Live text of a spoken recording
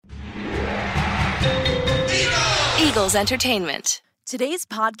Eagles Entertainment. Today's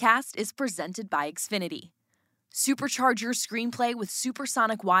podcast is presented by Xfinity. Supercharge your screenplay with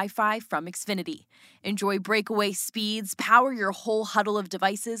supersonic Wi-Fi from Xfinity. Enjoy breakaway speeds, power your whole huddle of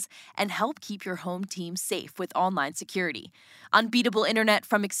devices, and help keep your home team safe with online security. Unbeatable internet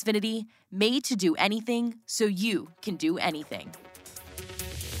from Xfinity, made to do anything so you can do anything.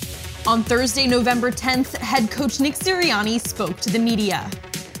 On Thursday, November 10th, head coach Nick Sirianni spoke to the media.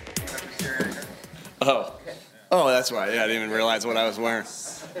 Oh, that's why. Yeah, I didn't even realize what I was wearing.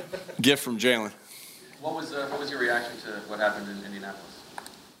 Gift from Jalen. What was your reaction to what happened in Indianapolis?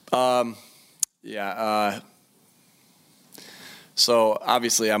 So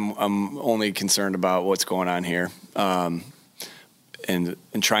obviously I'm only concerned about what's going on here, and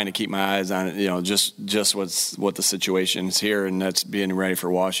trying to keep my eyes on it. You know, just what the situation is here, and that's being ready for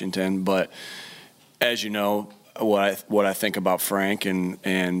Washington. But as you know, what I think about Frank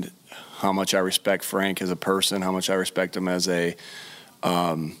and how much I respect Frank as a person, how much I respect him as a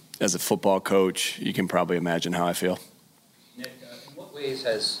football coach, you can probably imagine how I feel. Nick, in what ways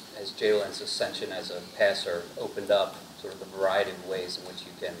has Jalen's ascension as a passer opened up sort of the variety of ways in which you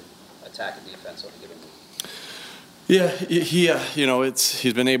can attack a defense on a given week? Yeah,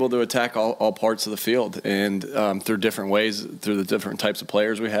 he's been able to attack all parts of the field, and through different ways, through the different types of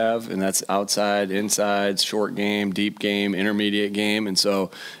players we have, and that's outside, inside, short game, deep game, intermediate game, and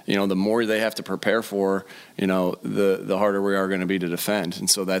so the more they have to prepare for, the harder we are going to be to defend, and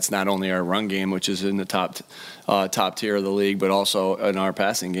so that's not only our run game, which is in the top tier of the league, but also in our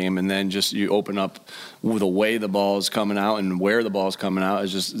passing game, and then just you open up the way the ball is coming out and where the ball is coming out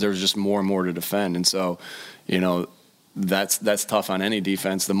there's just more and more to defend, and so that's tough on any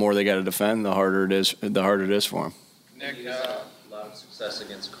defense. The more they got to defend, the harder it is for them. Nick, a lot of success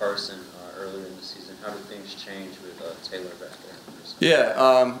against Carson earlier in the season. How did things change with Taylor back there?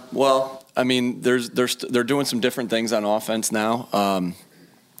 Yeah, well, I mean, they're doing some different things on offense now.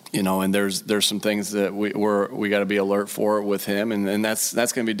 And there's some things that we got to be alert for with him, and that's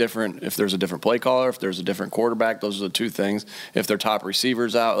going to be different if there's a different play caller, if there's a different quarterback. Those are the two things. If their top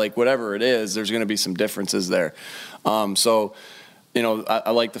receivers out, like whatever it is, there's going to be some differences there. I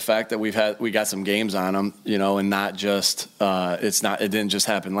like the fact that we got some games on them, and not just it didn't just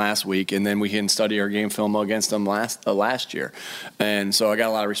happen last week, and then we can study our game film against them last year, and so I got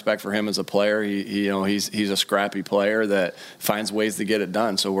a lot of respect for him as a player. He's a scrappy player that finds ways to get it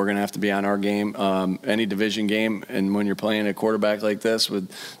done. So we're gonna have to be on our game, any division game, and when you're playing a quarterback like this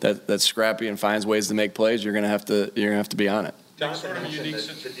with that's scrappy and finds ways to make plays, you're gonna have to be on it. John, sort of unique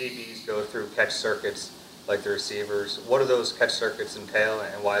since the DBs go through catch circuits like the receivers. What do those catch circuits entail,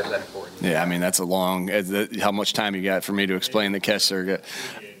 and why is that important? Yeah, I mean, that's how much time you got for me to explain the catch circuit.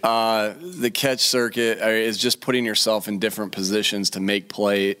 The catch circuit is just putting yourself in different positions to make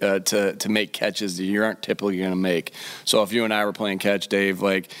to make catches that you aren't typically going to make. So if you and I were playing catch, Dave,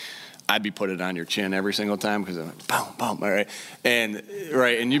 I'd be putting it on your chin every single time because I'm like, boom, boom, all right. And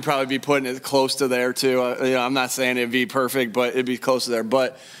you'd probably be putting it close to there too. I'm not saying it'd be perfect, but it'd be close to there.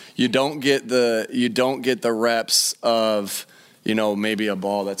 But you don't get the reps of maybe a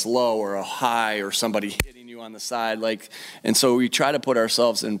ball that's low or a high or somebody hitting you on the side, and so we try to put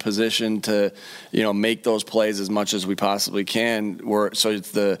ourselves in position to make those plays as much as we possibly can. So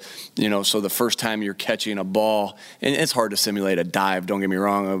the first time you're catching a ball, and it's hard to simulate a dive, don't get me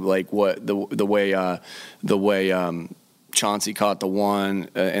wrong, of the way Chauncey caught the one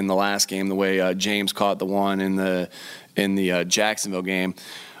in the last game, the way James caught the one in the Jacksonville game.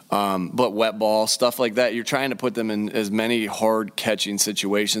 But wet ball, stuff like that, you're trying to put them in as many hard catching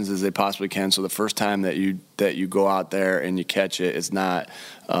situations as they possibly can. So the first time that you go out there and you catch it is not,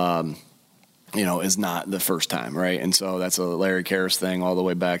 is not the first time, right? And so that's a Larry Karras thing all the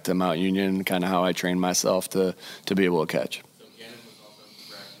way back to Mount Union, kind of how I trained myself to be able to catch. So Gannon was also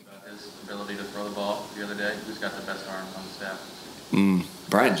bragging about his ability to throw the ball the other day. Who's got the best arm on the staff?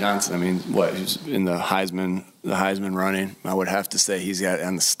 Brian Johnson. I mean, he's in the Heisman running. I would have to say he's got it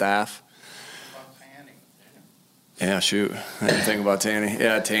on the staff. Yeah, shoot. I didn't think about Tanny.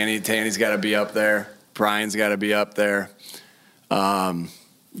 Yeah, Tanny's got to be up there. Brian's got to be up there.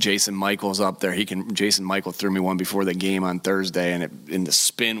 Jason Michael's up there. Jason Michael threw me one before the game on Thursday, and the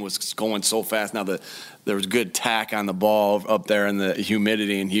spin was going so fast. Now there was good tack on the ball up there in the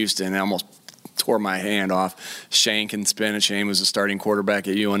humidity in Houston. I almost tore my hand off. Shane can spin, and Shane was the starting quarterback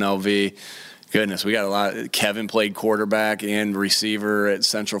at UNLV. Goodness, we got a lot. Kevin played quarterback and receiver at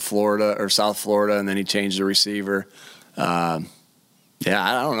Central Florida or South Florida, and then he changed the receiver. I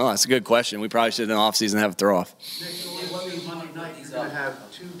don't know. That's a good question. We probably should in the offseason have a throw-off. Monday night, you're going to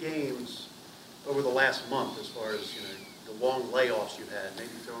have two games over the last month as far as the long layoffs you've had, maybe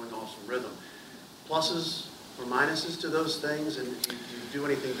throwing off some rhythm. Pluses or minuses to those things, and do you do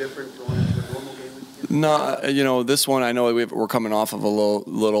anything different going into a normal game? No, this one I know we're coming off of a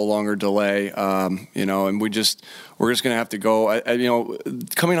little longer delay, and we're just going to have to go.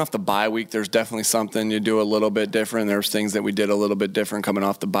 Coming off the bye week, there's definitely something you do a little bit different. There's things that we did a little bit different coming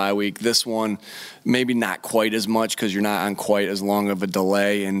off the bye week. This one, maybe not quite as much because you're not on quite as long of a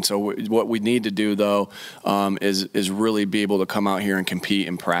delay. And so what we need to do though is really be able to come out here and compete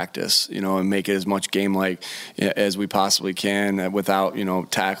and practice, and make it as much game-like as we possibly can without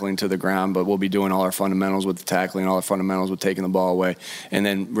tackling to the ground. But we'll be doing all our fundamentals with the tackling, all our fundamentals with taking the ball away, and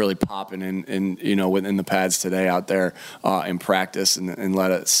then really popping in within the pads today out there in practice and let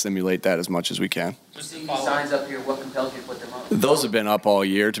it simulate that as much as we can. Just seeing these signs up here, what compels you to put them up? Those have been up all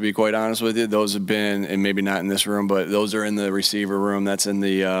year, to be quite honest with you. Those have been, and maybe not in this room, but those are in the receiver room. That's in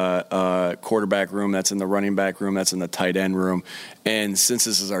the quarterback room. That's in the running back room. That's in the tight end room. And since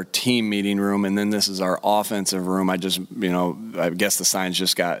this is our team meeting room, and then this is our offensive room, I guess the signs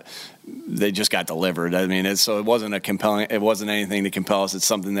just got delivered. I mean, so it wasn't it wasn't anything to compel us. It's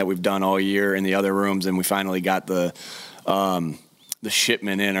something that we've done all year in the other rooms, and we finally got the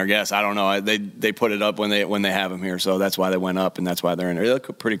shipment in, I guess. I don't know. They put it up when they have them here, so that's why they went up, and that's why they're in there. They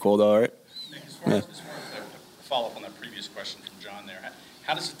look pretty cool, though, right? Nick, as far as the follow-up on that previous question from John there,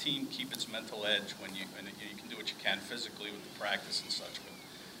 how does a team keep its mental edge when you can do what you can physically with the practice and such,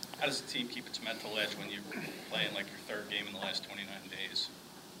 but how does a team keep its mental edge when you're playing like your third game in the last 29 days?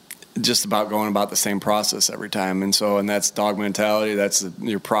 Just about going about the same process every time, and that's dog mentality. That's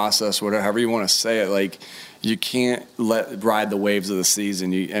your process, whatever you want to say it. Like, you can't ride the waves of the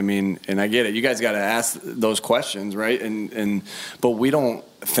season. And I get it. You guys got to ask those questions, right? But we don't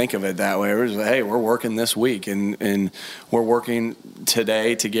think of it that way. We're just like, hey, we're working this week, and we're working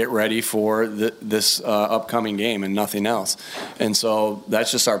today to get ready for this upcoming game and nothing else. And so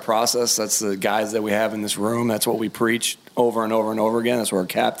that's just our process. That's the guys that we have in this room. That's what we preach over and over and over again. That's what our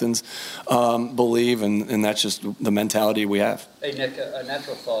captains believe, and that's just the mentality we have. Hey, Nick, a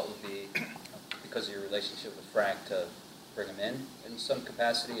natural thought would be, because of your relationship with Frank, to bring him in some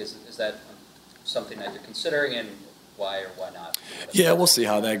capacity. Is that something that you're considering, and why or why not? Yeah, we'll see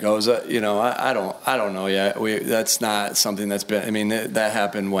how that goes. I don't know yet. That's not something that's been. I mean, that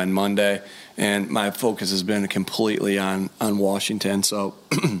happened Monday, and my focus has been completely on Washington. So,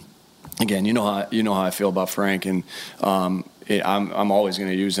 again, you know how I feel about Frank, and I'm always going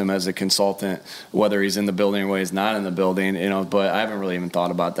to use him as a consultant, whether he's in the building or whether he's not in the building. But I haven't really even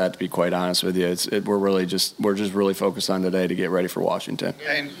thought about that, to be quite honest with you. We're just really focused on today to get ready for Washington.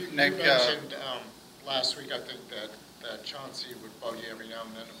 And Nick, you mentioned last week, I think that Chauncey would bug you every now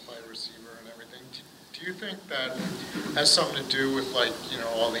and then to play receiver and everything. Do you think that has something to do with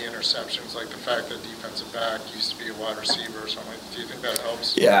all the interceptions, like the fact that defensive back used to be a wide receiver or something? Do you think that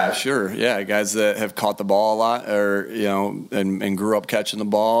helps? Yeah, sure. Yeah, guys that have caught the ball a lot, or and grew up catching the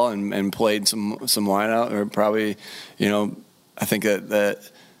ball and played some wideout, or probably, I think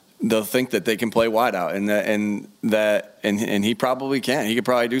that they'll think that they can play wideout, and he probably can. He could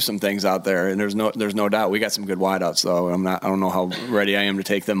probably do some things out there, and there's no doubt. We got some good wideouts, though. I don't know how ready I am to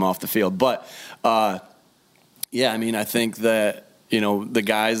take them off the field, but. Yeah, I mean, I think that, the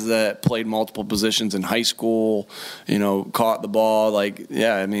guys that played multiple positions in high school, caught the ball,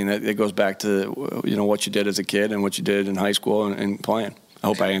 it goes back to, what you did as a kid and what you did in high school and playing. I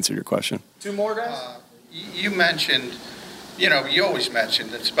hope I answered your question. Two more, guys? You mentioned, you always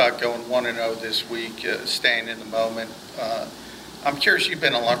mentioned it's about going 1-0 this week, staying in the moment. I'm curious, you've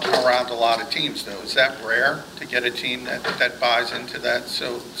been around a lot of teams, though. Is that rare to get a team that buys into that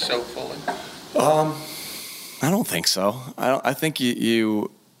so fully? I don't think so. I think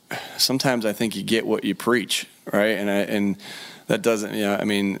you sometimes I think you get what you preach, right? And that doesn't,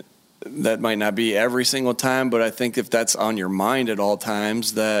 that might not be every single time, but I think if that's on your mind at all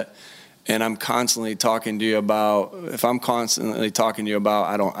times, and I'm constantly talking to you about, if I'm constantly talking to you about,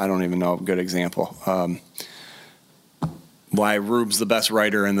 I don't even know a good example. Why Rube's the best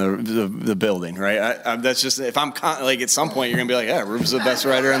writer in the building, right? That's just, if I'm at some point you're gonna be like, yeah, Rube's the best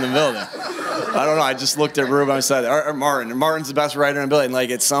writer in the building. I don't know. I just looked at Rube and I said, or Martin's the best writer in the building.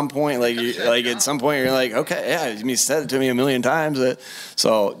 At some point, you're like, okay, yeah. He said it to me a million times.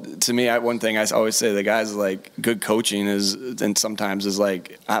 So to me, one thing I always say to the guys is good coaching and sometimes is I'm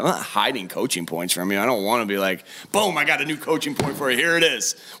not hiding coaching points from you. I don't want to be like, boom, I got a new coaching point for you. Here it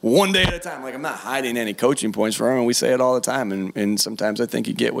is, one day at a time. I'm not hiding any coaching points from him. And we say it all the time. And sometimes I think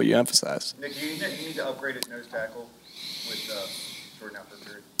you get what you emphasize. Nick, you need to upgrade his nose tackle with Jordan Alford.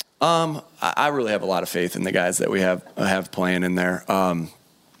 I really have a lot of faith in the guys that we have playing in there.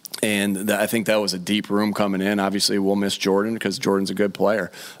 And I think that was a deep room coming in. Obviously, we'll miss Jordan because Jordan's a good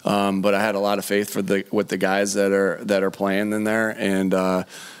player. But I had a lot of faith with the guys that are playing in there, and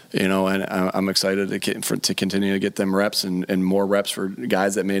and I'm excited to continue to get them reps and more reps for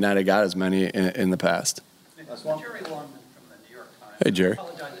guys that may not have got as many in the past. Jerry Longman from the New York Times. Hey, Jerry. I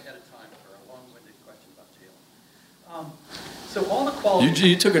apologize ahead of time for a long-winded question about Jalen. So all the qualities.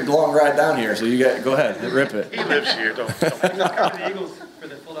 You took a long ride down here, so go ahead, rip it. He lives here, don't. I covered the Eagles for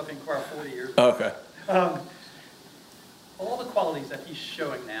the Philadelphia Inquirer 40 years ago. Okay. All the qualities that he's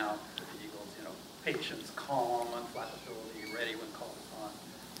showing now for the Eagles, patience, calm, unflappability, ready when called upon,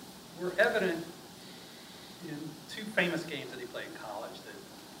 were evident in two famous games that he played in college,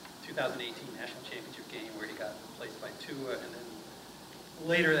 the 2018 National Championship game where he got replaced by Tua, and then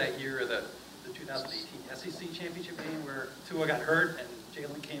later that year, the 2018 SEC Championship game where Tua got hurt and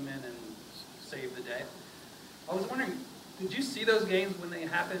Jalen came in and saved the day. I was wondering, did you see those games when they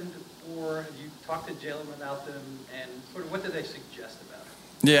happened, or have you talked to Jalen about them, and sort of what did they suggest about it?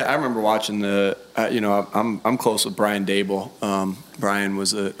 Yeah, I remember watching I'm close with Brian Dable. Brian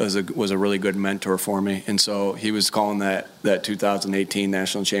was a really good mentor for me, and so he was calling that 2018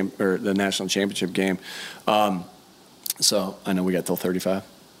 national championship game. So I know we got till 35.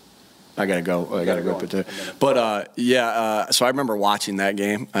 I gotta go. But so I remember watching that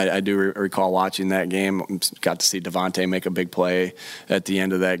game. I do recall watching that game. Got to see Devontae make a big play at the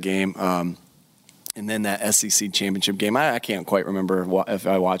end of that game. And then that SEC championship game, I can't quite remember if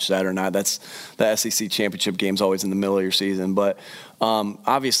I watched that or not. The SEC championship game's always in the middle of your season. But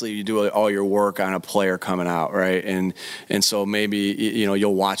obviously you do all your work on a player coming out, right? And so maybe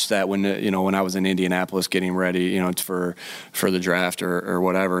you'll watch that when I was in Indianapolis getting ready, for the draft or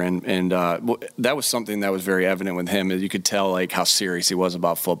whatever. And that was something that was very evident with him. You could tell like how serious he was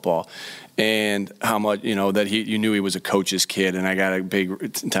about football. And how much, that you knew he was a coach's kid, and I got a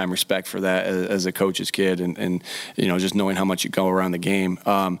big time respect for that as a coach's kid, and just knowing how much you go around the game.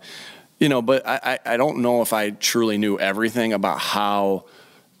 But I don't know if I truly knew everything about how,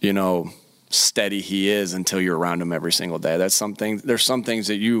 steady he is until you're around him every single day. There's some things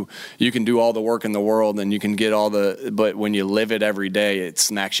that you can do all the work in the world and you can get but when you live it every day, it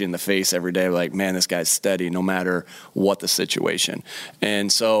smacks you in the face every day. Like, man, this guy's steady no matter what the situation.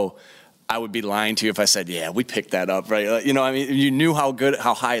 And so I would be lying to you if I said, yeah, we picked that up, right? You knew how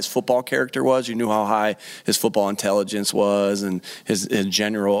high his football character was. You knew how high his football intelligence was and his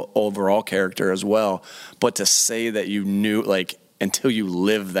general overall character as well. But to say that you knew, until you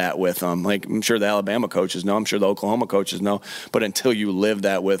live that with them, I'm sure the Alabama coaches know, I'm sure the Oklahoma coaches know, but until you live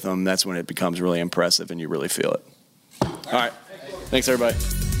that with them, that's when it becomes really impressive and you really feel it. All right. Thanks, everybody.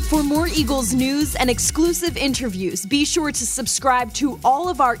 For more Eagles news and exclusive interviews, be sure to subscribe to all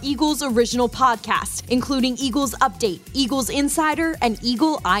of our Eagles original podcasts, including Eagles Update, Eagles Insider, and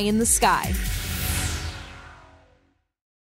Eagle Eye in the Sky.